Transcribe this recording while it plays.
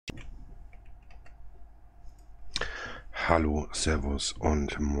Hallo, Servus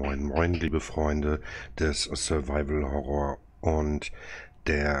und Moin Moin, liebe Freunde des Survival Horror und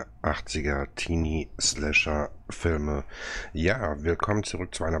der 80er Teenie-Slasher-Filme. Ja, willkommen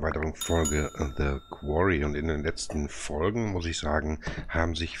zurück zu einer weiteren Folge The Quarry, und in den letzten Folgen, muss ich sagen,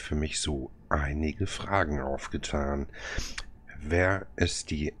 haben sich für mich so einige Fragen aufgetan. Wer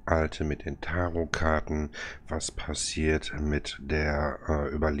ist die Alte mit den Tarotkarten? Was passiert mit der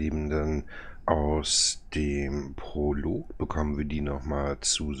Überlebenden aus dem Prolog? Bekommen wir die nochmal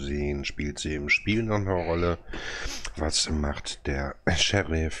zu sehen? Spielt sie im Spiel noch eine Rolle? Was macht der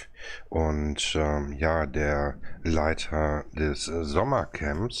Sheriff und ja, der Leiter des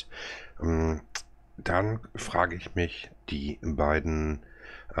Sommercamps? Dann frage ich mich, die beiden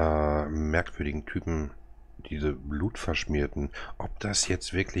merkwürdigen Typen, diese blutverschmierten, ob das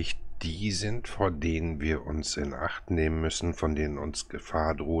jetzt wirklich die sind, vor denen wir uns in Acht nehmen müssen, von denen uns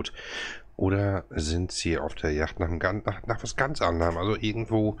Gefahr droht, oder sind sie auf der Jagd nach was ganz anderem? Also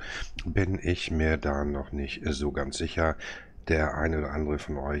irgendwo bin ich mir da noch nicht so ganz sicher. Der eine oder andere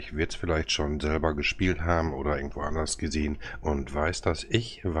von euch wird es vielleicht schon selber gespielt haben oder irgendwo anders gesehen und weiß das.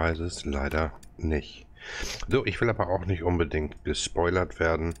 Ich weiß es leider nicht. So, ich will aber auch nicht unbedingt gespoilert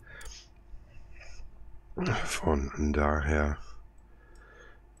werden. Von daher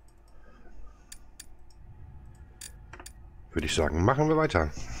würde ich sagen, machen wir weiter.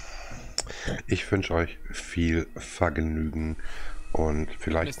 Ich wünsche euch viel Vergnügen und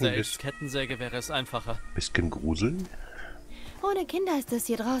vielleicht Mr. X Kettensäge wäre es einfacher. Bisschen Gruseln. Ohne Kinder ist es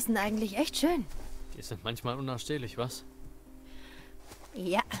hier draußen eigentlich echt schön. Die sind manchmal unausstehlich, was?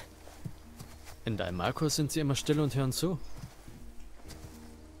 Ja. In deinem Markus sind sie immer still und hören zu.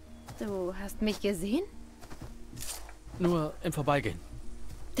 Du hast mich gesehen? Nur im Vorbeigehen.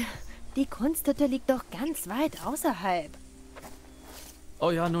 Die Kunsthütte liegt doch ganz weit außerhalb. Oh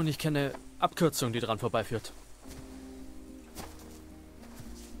ja, nun, ich kenne Abkürzung, die dran vorbeiführt.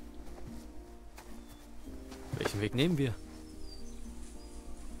 Welchen Weg nehmen wir?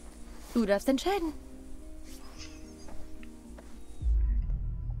 Du darfst entscheiden.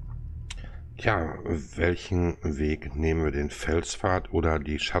 Ja, welchen Weg nehmen wir, den Felspfad oder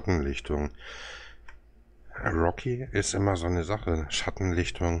die Schattenlichtung? Rocky ist immer so eine Sache.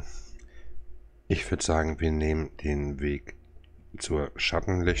 Schattenlichtung. Ich würde sagen, wir nehmen den Weg zur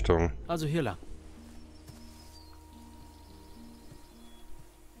Schattenlichtung. Also hier lang.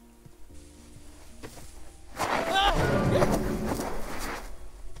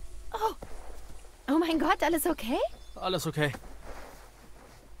 Oh mein Gott, alles okay? Alles okay.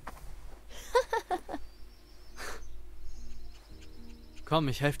 Komm,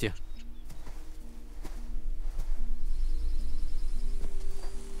 ich helfe dir.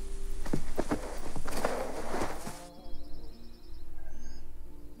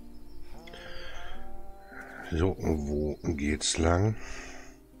 So, wo geht's lang?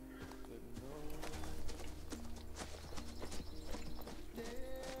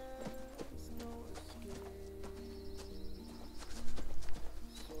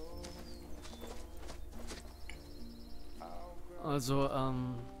 Also,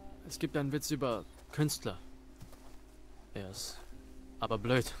 es gibt einen Witz über Künstler. Er ist aber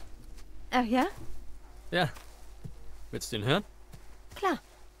blöd. Ach ja? Ja. Willst du ihn hören? Klar.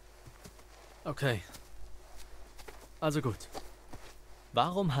 Okay. Also gut.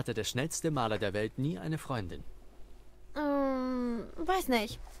 Warum hatte der schnellste Maler der Welt nie eine Freundin? Weiß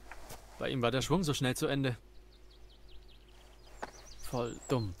nicht. Bei ihm war der Schwung so schnell zu Ende. Voll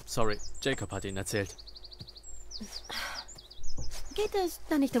dumm. Sorry. Jacob hat ihn erzählt. Geht es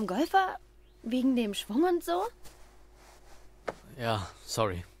da nicht um Golfer? Wegen dem Schwung und so? Ja,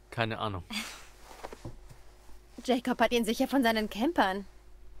 sorry. Keine Ahnung. Jacob hat ihn sicher von seinen Campern.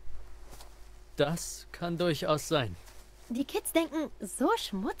 Das kann durchaus sein. Die Kids denken, so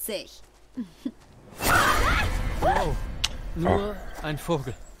schmutzig. Wow. Nur ein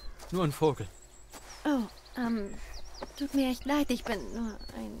Vogel. Nur ein Vogel. Oh, tut mir echt leid, ich bin nur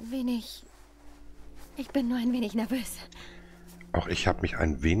ein wenig nervös. Auch ich habe mich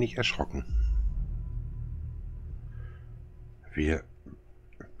ein wenig erschrocken. Wir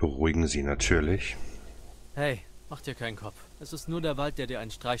beruhigen sie natürlich. Hey, mach dir keinen Kopf. Es ist nur der Wald, der dir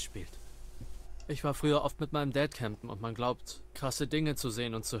einen Streich spielt. Ich war früher oft mit meinem Dad campen und man glaubt, krasse Dinge zu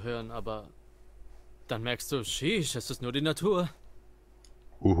sehen und zu hören, aber dann merkst du, sheesh, es ist nur die Natur.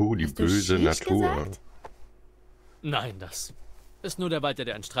 Die Hast du böse sheesh Natur. gesagt? Nein, das ist nur der Wald, der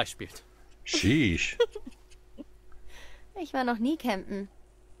dir einen Streich spielt. Sheesh. Ich war noch nie campen.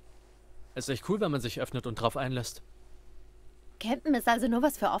 Es ist echt cool, wenn man sich öffnet und drauf einlässt. Campen ist also nur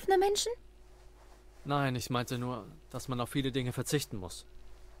was für offene Menschen? Nein, ich meinte nur, dass man auf viele Dinge verzichten muss.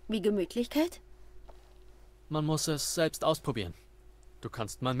 Wie Gemütlichkeit? Man muss es selbst ausprobieren. Du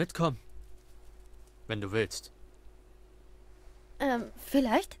kannst mal mitkommen, wenn du willst.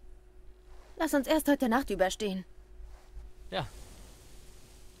 Vielleicht? Lass uns erst heute Nacht überstehen. Ja.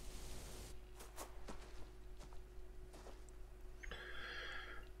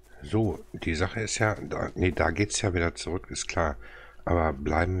 So, die Sache ist ja, da geht's ja wieder zurück, ist klar. Aber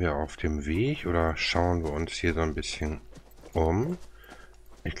bleiben wir auf dem Weg oder schauen wir uns hier so ein bisschen um?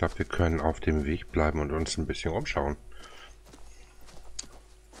 Ich glaube, wir können auf dem Weg bleiben und uns ein bisschen umschauen.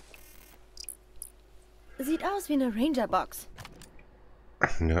 Sieht aus wie eine Ranger-Box.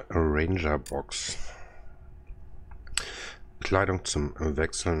 Eine Ranger-Box. Kleidung zum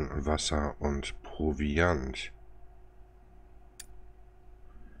Wechseln, Wasser und Proviant.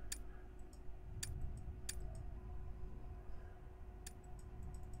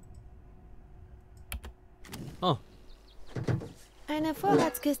 Oh, Eine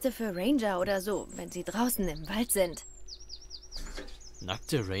Vorratskiste für Ranger oder so, wenn sie draußen im Wald sind.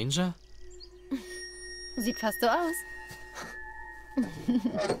 nackte Ranger? Sieht fast so aus.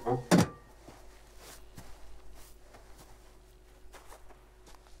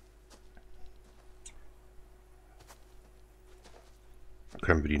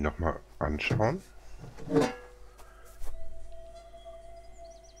 Können wir die nochmal anschauen?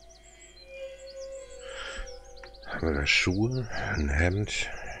 Haben wir da Schuhe, ein Hemd.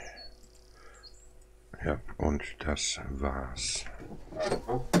 Ja, und das war's.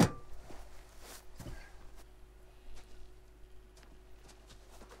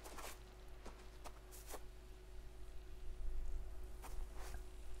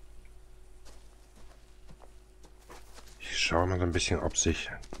 Ich schaue mal so ein bisschen, ob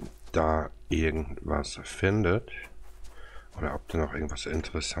sich da irgendwas findet. Oder ob da noch irgendwas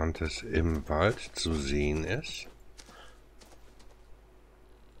Interessantes im Wald zu sehen ist.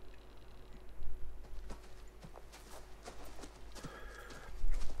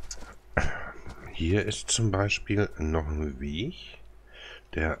 Hier ist zum Beispiel noch ein Weg.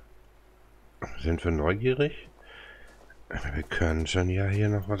 Sind wir neugierig? Wir könnten ja hier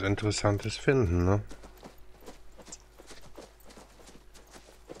noch was Interessantes finden, ne?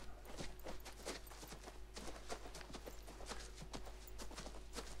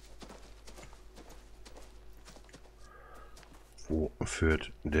 Wo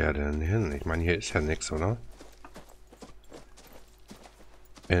führt der denn hin? Ich meine, hier ist ja nichts, oder?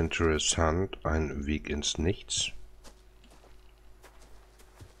 Interessant, ein Weg ins Nichts.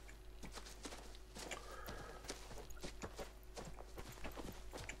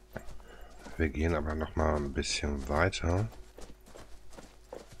 Wir gehen aber noch mal ein bisschen weiter.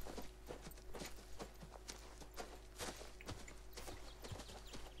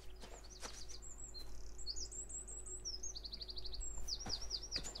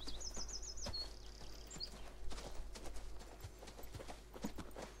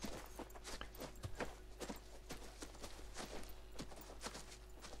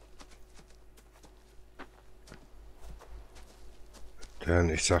 Denn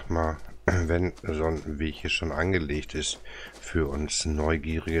ich sag mal, wenn so ein Weg hier schon angelegt ist für uns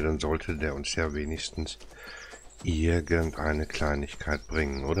Neugierige, dann sollte der uns ja wenigstens irgendeine Kleinigkeit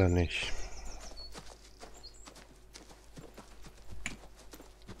bringen, oder nicht?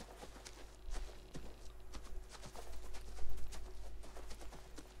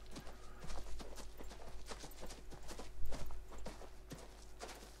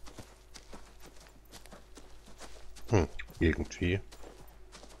 Irgendwie.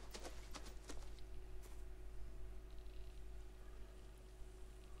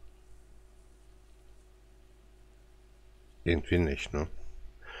 Irgendwie nicht, ne?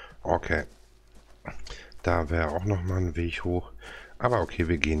 Okay. Da wäre auch noch mal ein Weg hoch. Aber okay,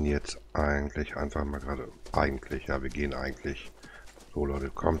 wir gehen jetzt eigentlich einfach mal gerade... Eigentlich, ja, wir gehen eigentlich... So, Leute,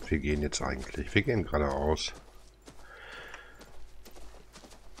 kommt, wir gehen jetzt eigentlich. Wir gehen geradeaus.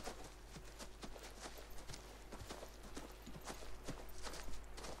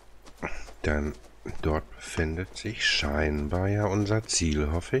 Denn dort befindet sich scheinbar ja unser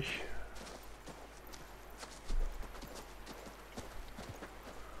Ziel, hoffe ich.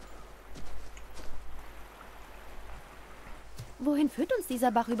 Wohin führt uns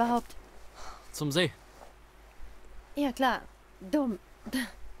dieser Bach überhaupt? Zum See. Ja klar, dumm.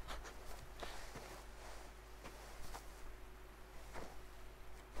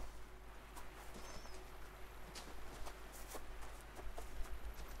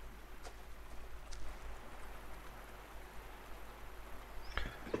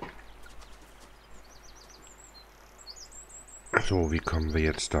 So, wie kommen wir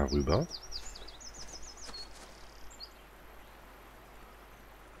jetzt darüber?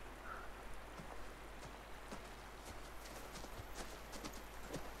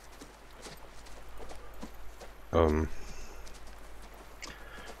 Ähm,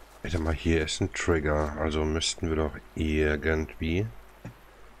 ich sag mal, hier ist ein Trigger, also müssten wir doch irgendwie...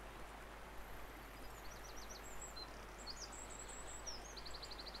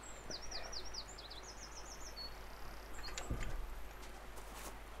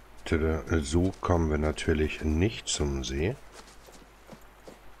 So kommen wir natürlich nicht zum See.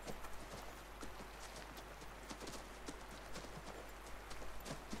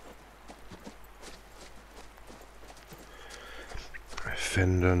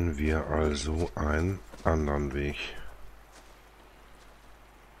 Finden wir also einen anderen Weg.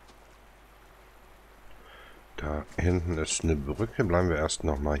 Da hinten ist eine Brücke. Bleiben wir erst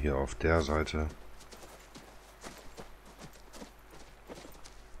noch mal hier auf der Seite.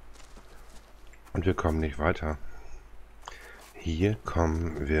 Und wir kommen nicht weiter. Hier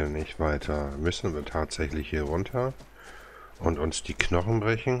kommen wir nicht weiter. Müssen wir tatsächlich hier runter und uns die Knochen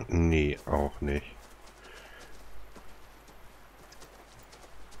brechen? Nee, auch nicht.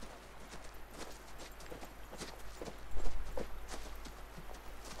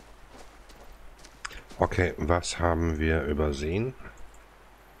 Okay, was haben wir übersehen?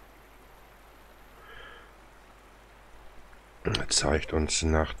 Zeigt uns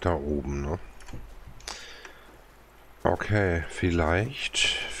nach da oben, ne? Okay, vielleicht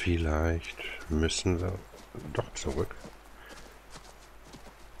müssen wir doch zurück.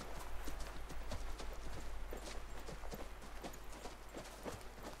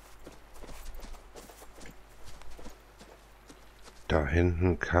 Da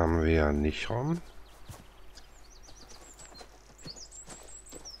hinten kamen wir ja nicht rum.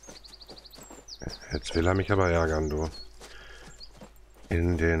 Jetzt will er mich aber ärgern, du.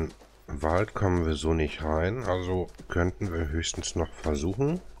 In den Wald kommen wir so nicht rein, also könnten wir höchstens noch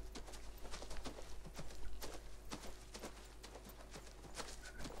versuchen,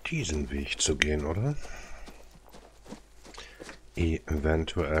 diesen Weg zu gehen, oder?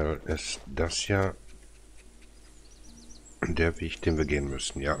 Eventuell ist das ja der Weg, den wir gehen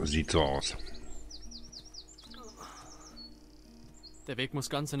müssen. Ja, sieht so aus. Der Weg muss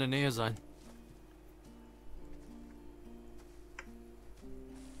ganz in der Nähe sein.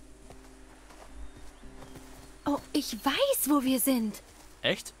 Oh, ich weiß, wo wir sind.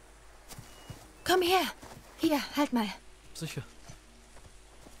 Echt? Komm her. Hier, halt mal. Sicher.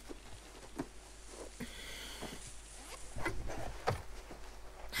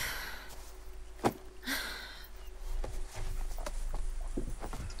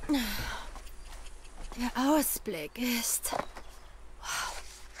 Der Ausblick ist...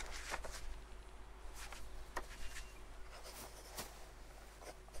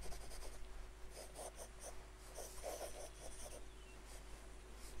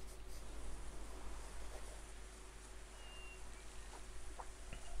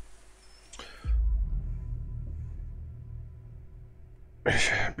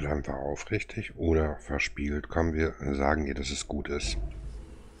 Bleiben wir aufrichtig oder verspielt? Kommen wir sagen ihr, dass es gut ist.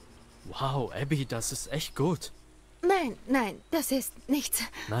 Wow, Abby, das ist echt gut. Nein, nein, das ist nichts.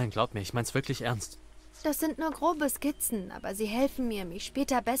 Nein, glaub mir, ich mein's wirklich ernst. Das sind nur grobe Skizzen, aber sie helfen mir, mich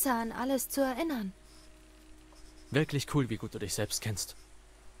später besser an alles zu erinnern. Wirklich cool, wie gut du dich selbst kennst.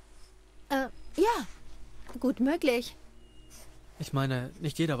 Ja, gut möglich. Ich meine,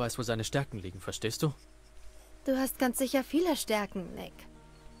 nicht jeder weiß, wo seine Stärken liegen, verstehst du? Du hast ganz sicher viele Stärken, Nick.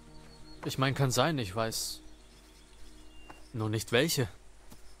 Ich meine, kann sein, ich weiß nur nicht welche.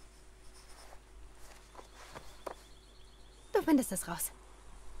 Du findest es raus.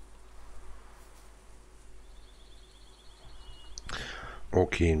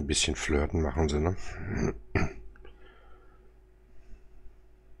 Okay, ein bisschen flirten machen sie, ne?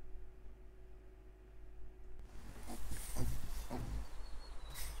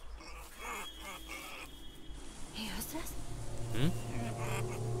 Hörst du das?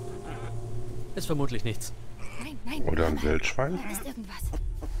 Ist vermutlich nichts. Nein, nein. Oder ein Wildschwein? Da ist irgendwas.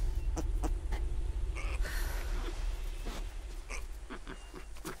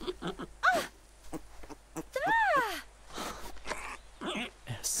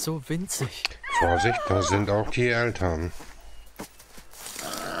 Er ist so winzig. Vorsicht, da sind auch die Eltern.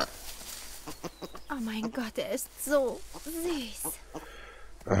 Oh mein Gott, er ist so süß.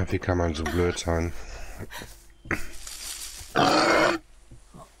 Wie kann man so blöd sein?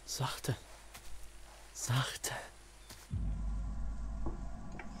 Sachte. Sachte.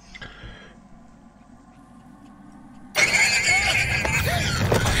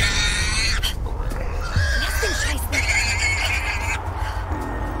 Lass den Scheiß nicht.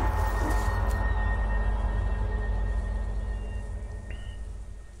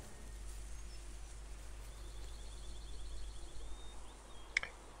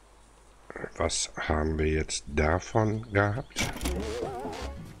 was haben wir jetzt davon gehabt?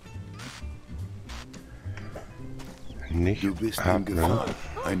 Nicht Du bist in atmen. Gefahr.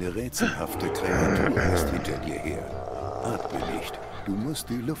 Eine rätselhafte Kreatur ist hinter dir her. Atme nicht. Du musst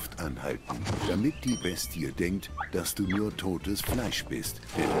die Luft anhalten, damit die Bestie denkt, dass du nur totes Fleisch bist.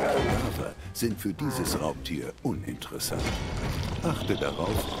 Denn Kadaver sind für dieses Raubtier uninteressant. Achte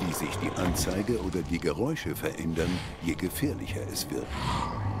darauf, wie sich die Anzeige oder die Geräusche verändern, je gefährlicher es wird.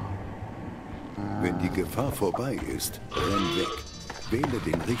 Wenn die Gefahr vorbei ist, renn weg. Wähle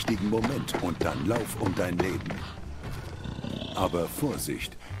den richtigen Moment und dann lauf um dein Leben. Aber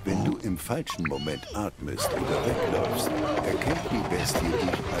Vorsicht, wenn du im falschen Moment atmest oder wegläufst, erkennt die Bestie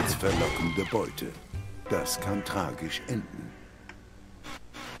dich als verlockende Beute. Das kann tragisch enden.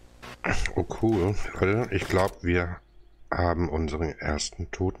 Oh cool. Leute, ich glaube, wir haben unseren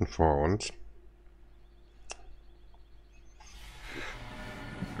ersten Toten vor uns.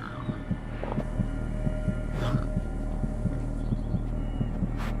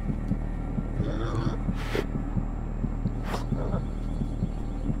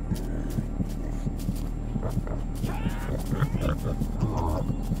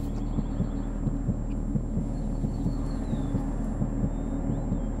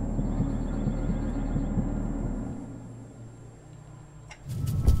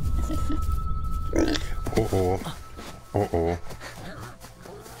 Oh oh. Oh oh.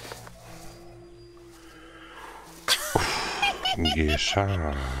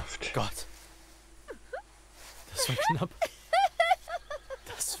 Geschafft. Gott. Das war knapp.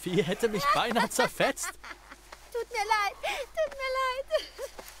 Das Vieh hätte mich beinahe zerfetzt. Tut mir leid, tut mir leid.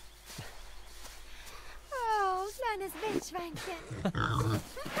 Oh, kleines Wildschweinchen.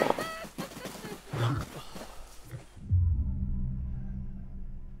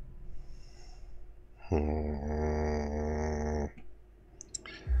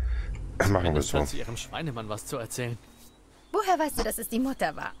 Machen wir Zumindest so. hat sie ihrem Schweinemann was zu erzählen. Woher weißt du, dass es die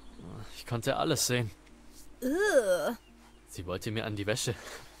Mutter war? Ich konnte alles sehen. Ugh. Sie wollte mir an die Wäsche.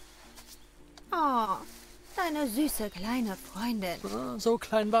 Oh, deine süße kleine Freundin. So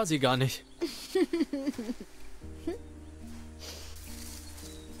klein war sie gar nicht.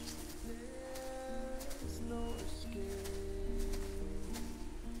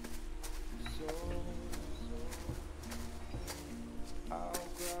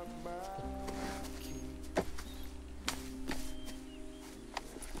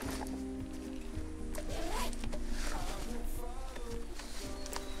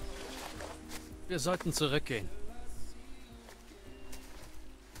 Wir sollten zurückgehen.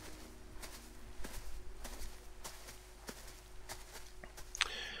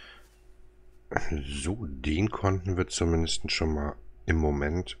 So, den konnten wir zumindest schon mal im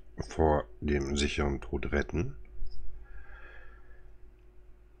Moment vor dem sicheren Tod retten.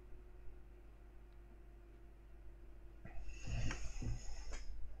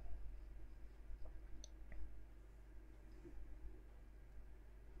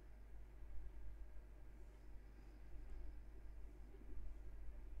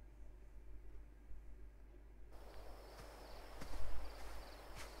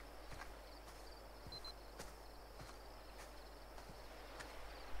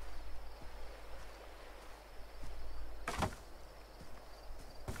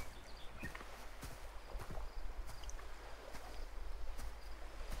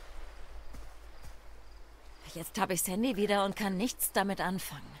 Jetzt habe ich das Handy wieder und kann nichts damit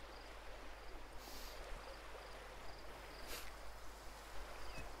anfangen.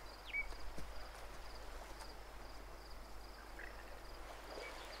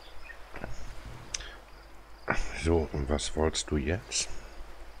 So, und was wolltest du jetzt?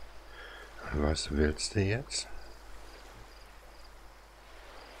 Was willst du jetzt?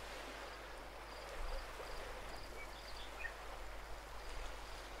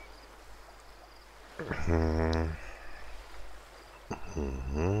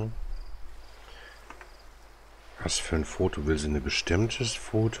 Was für ein Foto? Will sie ein bestimmtes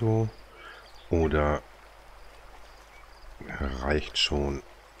Foto? Oder reicht schon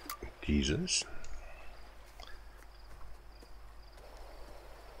dieses?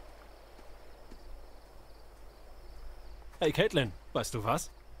 Hey Caitlin, weißt du was?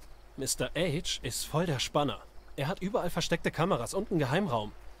 Mr. H ist voll der Spanner. Er hat überall versteckte Kameras und einen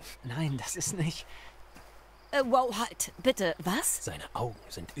Geheimraum. Nein, das ist nicht... Wow, halt, bitte, was? Seine Augen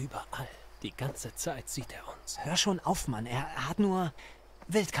sind überall. Die ganze Zeit sieht er uns. Hör schon auf, Mann. Er hat nur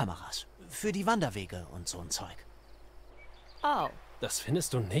Wildkameras. Für die Wanderwege und so ein Zeug. Oh, Das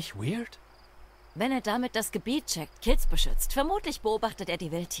findest du nicht weird? wenn er damit das Gebiet checkt, Kids beschützt. Vermutlich beobachtet er die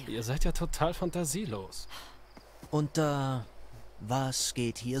Wildtiere. Ihr seid ja total fantasielos. Und, Was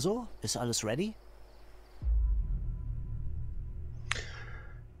geht hier so? Ist alles ready?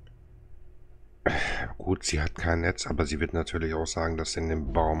 Gut, sie hat kein Netz, aber sie wird natürlich auch sagen, dass in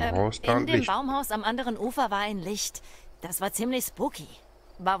dem Baumhaus da In ein dem Licht... Baumhaus am anderen Ufer war ein Licht. Das war ziemlich spooky.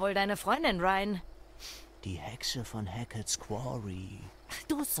 War wohl deine Freundin, Ryan. Die Hexe von Hackett's Quarry.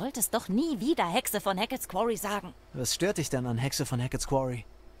 Du solltest doch nie wieder Hexe von Hackett's Quarry sagen. Was stört dich denn an Hexe von Hackett's Quarry?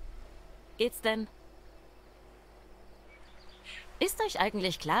 Geht's denn? Ist euch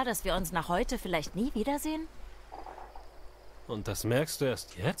eigentlich klar, dass wir uns nach heute vielleicht nie wiedersehen? Und das merkst du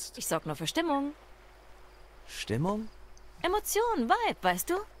erst jetzt? Ich sorg nur für Stimmung. Stimmung? Emotionen, Vibe, weißt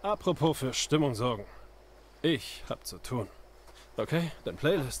du? Apropos für Stimmung sorgen. Ich hab zu tun. Okay, denn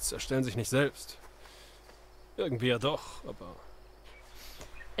Playlists erstellen sich nicht selbst. Irgendwie ja doch, aber...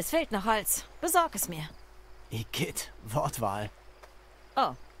 Es fehlt noch Holz. Besorg es mir. Igitt, Wortwahl.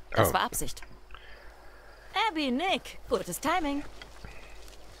 Oh, das Oh. war Absicht. Abby, Nick, gutes Timing.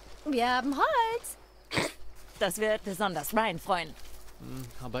 Wir haben Holz. Das wird besonders Ryan freuen.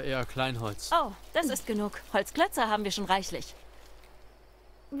 Aber eher Kleinholz. Oh, das ist genug. Holzklötze haben wir schon reichlich.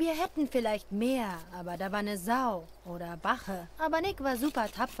 Wir hätten vielleicht mehr, aber da war eine Sau oder Bache. Aber Nick war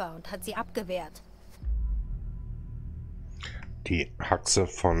super tapfer und hat sie abgewehrt. Die Haxe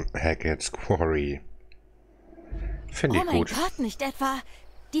von Hackett's Quarry. Finde Oh ich mein gut. Gott, nicht etwa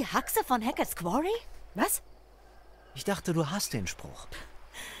die Haxe von Hackett's Quarry? Was? Ich dachte, du hast den Spruch.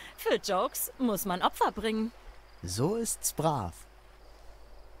 Für Jokes muss man Opfer bringen. So ist's brav.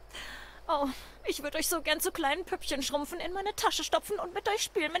 Oh, ich würde euch so gern zu kleinen Püppchen schrumpfen, in meine Tasche stopfen und mit euch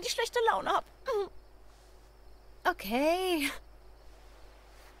spielen, wenn ich schlechte Laune hab. Okay.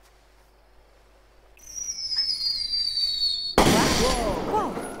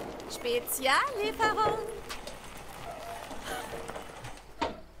 Wow. Speziallieferung.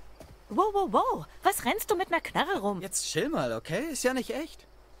 Wow, wow, wow. Was rennst du mit einer Knarre rum? Jetzt chill mal, okay? Ist ja nicht echt.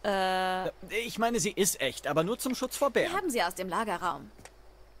 Ich meine, sie ist echt, aber nur zum Schutz vor Wir Bären. haben sie aus dem Lagerraum.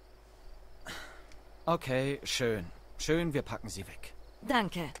 Okay, schön. Schön, wir packen sie weg.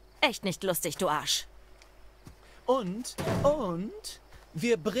 Danke. Echt nicht lustig, du Arsch. Und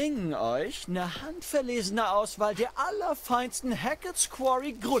wir bringen euch eine handverlesene Auswahl der allerfeinsten Hackett's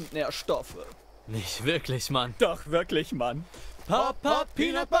Quarry Grundnährstoffe. Nicht wirklich, Mann. Doch, wirklich, Mann. Pop, pop,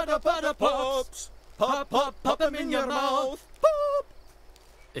 Peanut Butter Butter Pops. Pop, pop, pop them in your mouth. Pop.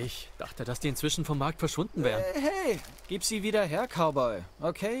 Ich dachte, dass die inzwischen vom Markt verschwunden wären. Hey, gib sie wieder her, Cowboy.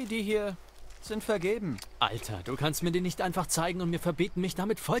 Okay, die hier sind vergeben. Alter, du kannst mir die nicht einfach zeigen und mir verbieten, mich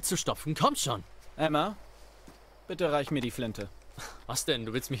damit vollzustopfen. Komm schon. Emma, bitte reich mir die Flinte. Was denn?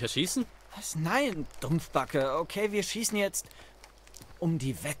 Du willst mich erschießen? Was? Nein, Dumpfbacke. Okay, wir schießen jetzt um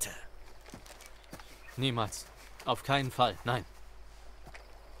die Wette. Niemals. Auf keinen Fall. Nein.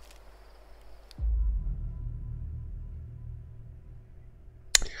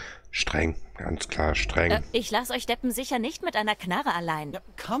 Streng, ganz klar streng. Ich lasse euch Deppen sicher nicht mit einer Knarre allein. Ja,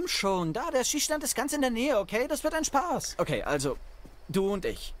 komm schon, da, der Schießstand ist ganz in der Nähe, okay? Das wird ein Spaß. Okay, also, du und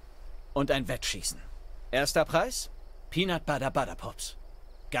ich. Und ein Wettschießen. Erster Preis? Peanut Butter Butter Pops.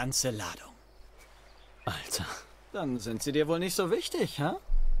 Ganze Ladung. Alter. Dann sind sie dir wohl nicht so wichtig, hä?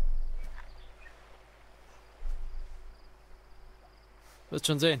 Wirst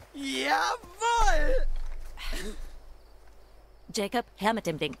schon sehen. Jawohl! Jacob, her mit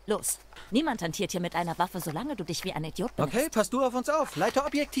dem Ding. Los. Niemand hantiert hier mit einer Waffe, solange du dich wie ein Idiot benutzt. Okay, pass du auf uns auf. Leite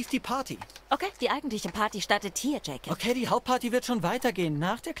objektiv die Party. Okay, die eigentliche Party startet hier, Jacob. Okay, die Hauptparty wird schon weitergehen,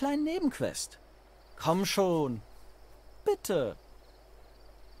 nach der kleinen Nebenquest. Komm schon. Bitte.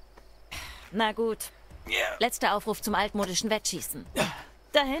 Na gut. Letzter Aufruf zum altmodischen Wettschießen.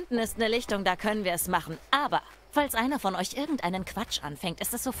 Da hinten ist eine Lichtung, da können wir es machen. Aber, falls einer von euch irgendeinen Quatsch anfängt,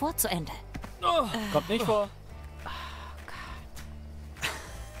 ist es sofort zu Ende. Kommt nicht vor.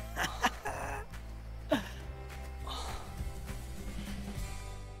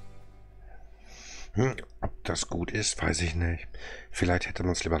 Ob das gut ist, weiß ich nicht. Vielleicht hätte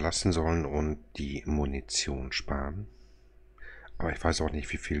man es lieber lassen sollen und die Munition sparen. Aber ich weiß auch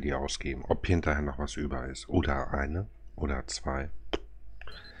nicht, wie viel die ausgeben. Ob hinterher noch was über ist. Oder eine. Oder zwei.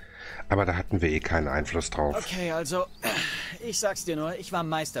 Aber da hatten wir eh keinen Einfluss drauf. Okay, also, ich sag's dir nur, ich war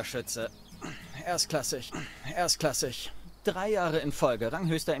Meisterschütze. Erstklassig. Erstklassig. 3 Jahre in Folge,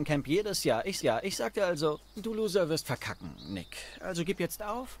 Ranghöchster im Camp jedes Jahr. Ich sag dir also, du Loser wirst verkacken, Nick. Also gib jetzt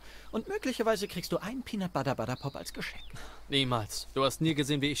auf und möglicherweise kriegst du einen Peanut Butter Butter Pop als Geschenk. Niemals. Du hast nie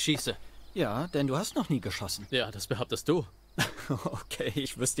gesehen, wie ich schieße. Ja, denn du hast noch nie geschossen. Ja, das behauptest du. Okay,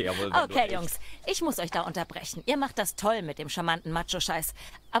 ich wüsste ja wohl, wenn du Okay, echt- Jungs, ich muss euch da unterbrechen. Ihr macht das toll mit dem charmanten Macho-Scheiß.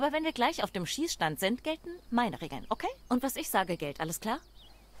 Aber wenn wir gleich auf dem Schießstand sind, gelten meine Regeln, okay? Und was ich sage, gilt, alles klar?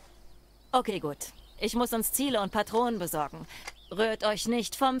 Okay, gut. Ich muss uns Ziele und Patronen besorgen. Rührt euch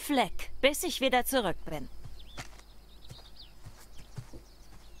nicht vom Fleck, bis ich wieder zurück bin.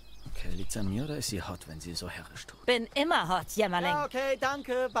 Okay, liegt's an mir oder ist sie hot, wenn sie so herrisch tut? Bin immer hot, Jämmerling. Ja, okay,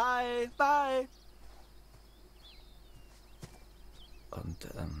 danke, bye, bye. Und,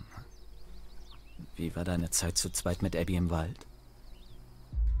 wie war deine Zeit zu zweit mit Abby im Wald?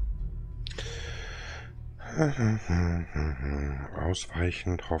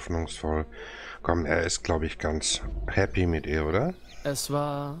 Ausweichend, hoffnungsvoll. Komm, er ist, glaube ich, ganz happy mit ihr, oder? Es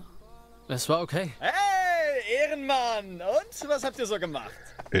war okay. Hey, Ehrenmann! Und, was habt ihr so gemacht?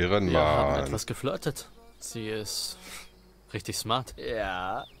 Wir haben Ehrenmann. etwas geflirtet. Sie ist richtig smart.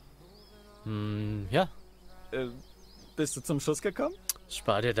 Ja, Ja, bist du zum Schuss gekommen?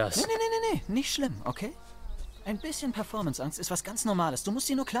 spar dir das. Nee, nicht schlimm, okay? Ein bisschen Performanceangst ist was ganz Normales. Du musst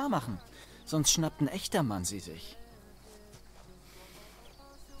sie nur klar machen. Sonst schnappt ein echter Mann sie sich.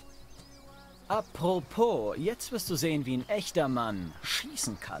 Apropos, jetzt wirst du sehen, wie ein echter Mann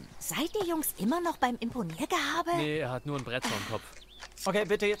schießen kann. Seid ihr Jungs immer noch beim Imponiergehabe? Nee, er hat nur ein Brett vorm Kopf. Okay,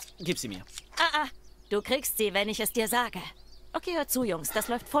 bitte jetzt, gib sie mir. Du kriegst sie, wenn ich es dir sage. Okay, hört zu, Jungs. Das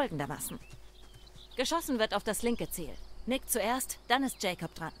läuft folgendermaßen. Geschossen wird auf das linke Ziel. Nick zuerst, dann ist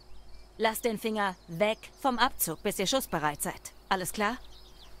Jacob dran. Lasst den Finger weg vom Abzug, bis ihr schussbereit seid. Alles klar?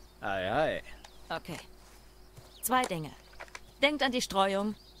 Ei. Okay. 2 Dinge. Denkt an die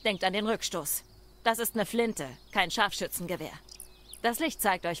Streuung, denkt an den Rückstoß. Das ist eine Flinte, kein Scharfschützengewehr. Das Licht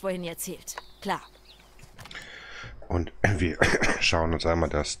zeigt euch, wohin ihr zielt. Klar. Und wir schauen uns einmal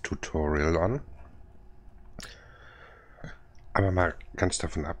das Tutorial an. Aber mal ganz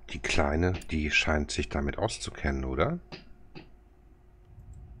davon ab, die Kleine, die scheint sich damit auszukennen, oder?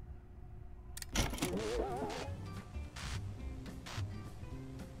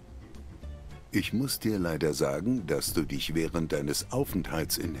 Ich muss dir leider sagen, dass du dich während deines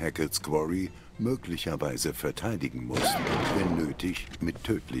Aufenthalts in Hackett's Quarry möglicherweise verteidigen musst, wenn nötig mit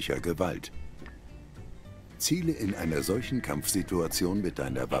tödlicher Gewalt. Ziele in einer solchen Kampfsituation mit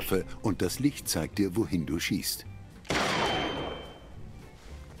deiner Waffe und das Licht zeigt dir, wohin du schießt.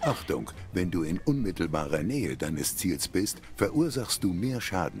 Achtung, wenn du in unmittelbarer Nähe deines Ziels bist, verursachst du mehr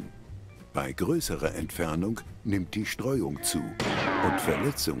Schaden. Bei größerer Entfernung nimmt die Streuung zu und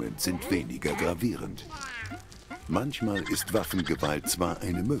Verletzungen sind weniger gravierend. Manchmal ist Waffengewalt zwar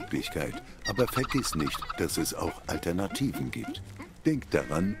eine Möglichkeit, aber vergiss nicht, dass es auch Alternativen gibt. Denk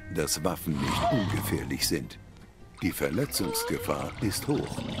daran, dass Waffen nicht ungefährlich sind. Die Verletzungsgefahr ist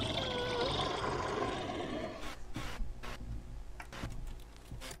hoch.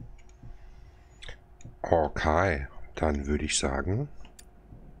 Okay, dann würde ich sagen,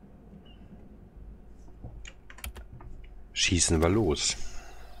 schießen wir los.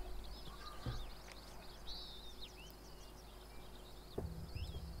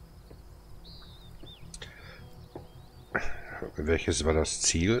 Welches war das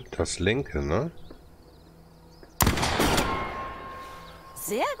Ziel? Das linke, ne?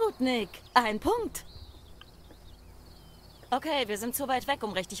 Sehr gut, Nick. 1 Punkt. Okay, wir sind zu weit weg,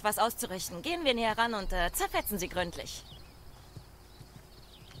 um richtig was auszurichten. Gehen wir näher ran und zerfetzen sie gründlich.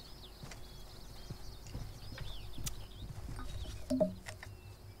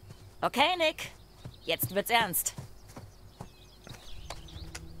 Okay, Nick. Jetzt wird's ernst.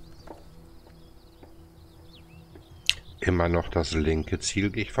 Immer noch das linke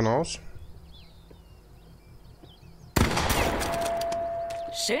Ziel, gehe ich von aus.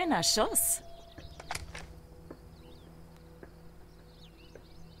 Schöner Schuss.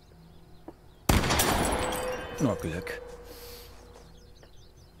 Nur Glück.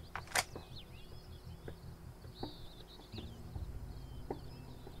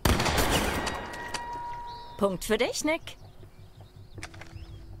 Punkt für dich, Nick.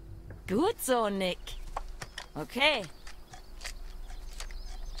 Gut so, Nick. Okay.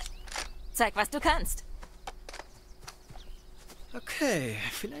 Zeig, was du kannst. Okay,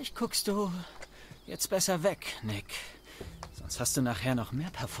 vielleicht guckst du jetzt besser weg, Nick. Sonst hast du nachher noch mehr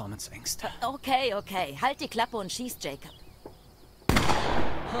Performance-Ängste. Okay. Halt die Klappe und schieß, Jacob.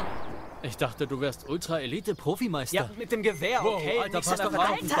 Ich dachte, du wärst Ultra-Elite-Profimeister. Ja, mit dem Gewehr, Wow, okay? Alter, Nicht so pass einer doch mal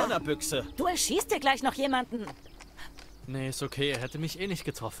auf. verdammten Donnerbüchse. Du erschießt dir gleich noch jemanden. Nee, ist okay. Er hätte mich eh nicht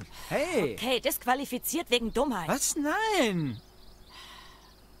getroffen. Hey! Okay, disqualifiziert wegen Dummheit. Was? Nein!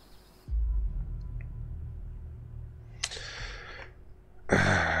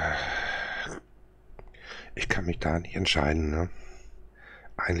 Ich kann mich da nicht entscheiden, ne?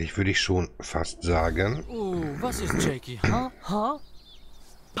 Eigentlich würde ich schon fast sagen, Was ist Jakey? Ha?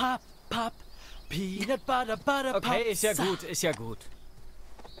 Pap, Peanut Butter, Butter, Okay, Pop. ist ja gut, ist ja gut.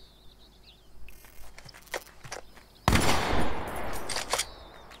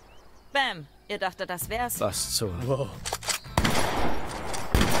 Bam, ihr dachtet, das wär's? Was zur... Wow.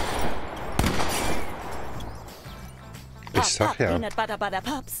 sag ja. Peanut Butter Butter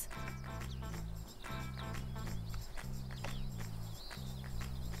Pops.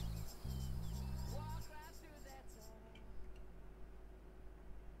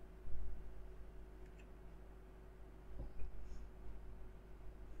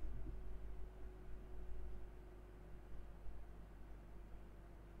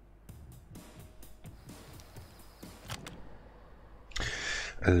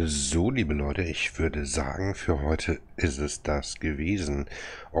 So, liebe Leute, ich würde sagen, für heute ist es das gewesen.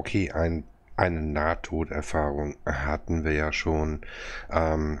 Okay, eine Nahtoderfahrung hatten wir ja schon.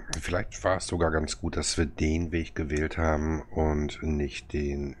 Vielleicht war es sogar ganz gut, dass wir den Weg gewählt haben und nicht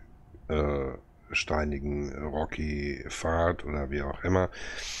den steinigen Rocky-Pfad oder wie auch immer.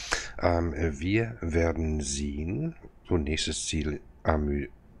 Wir werden sehen. So, nächstes Ziel,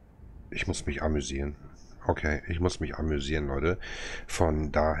 ich muss mich amüsieren. Okay, ich muss mich amüsieren, Leute.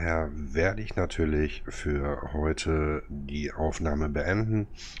 Von daher werde ich natürlich für heute die Aufnahme beenden.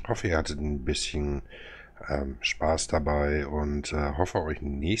 Hoffe, ihr hattet ein bisschen Spaß dabei und hoffe, euch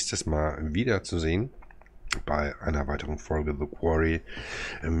nächstes Mal wiederzusehen bei einer weiteren Folge The Quarry.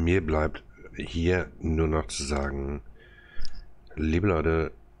 Mir bleibt hier nur noch zu sagen, liebe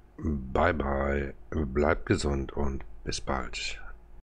Leute, bye bye, bleibt gesund und bis bald.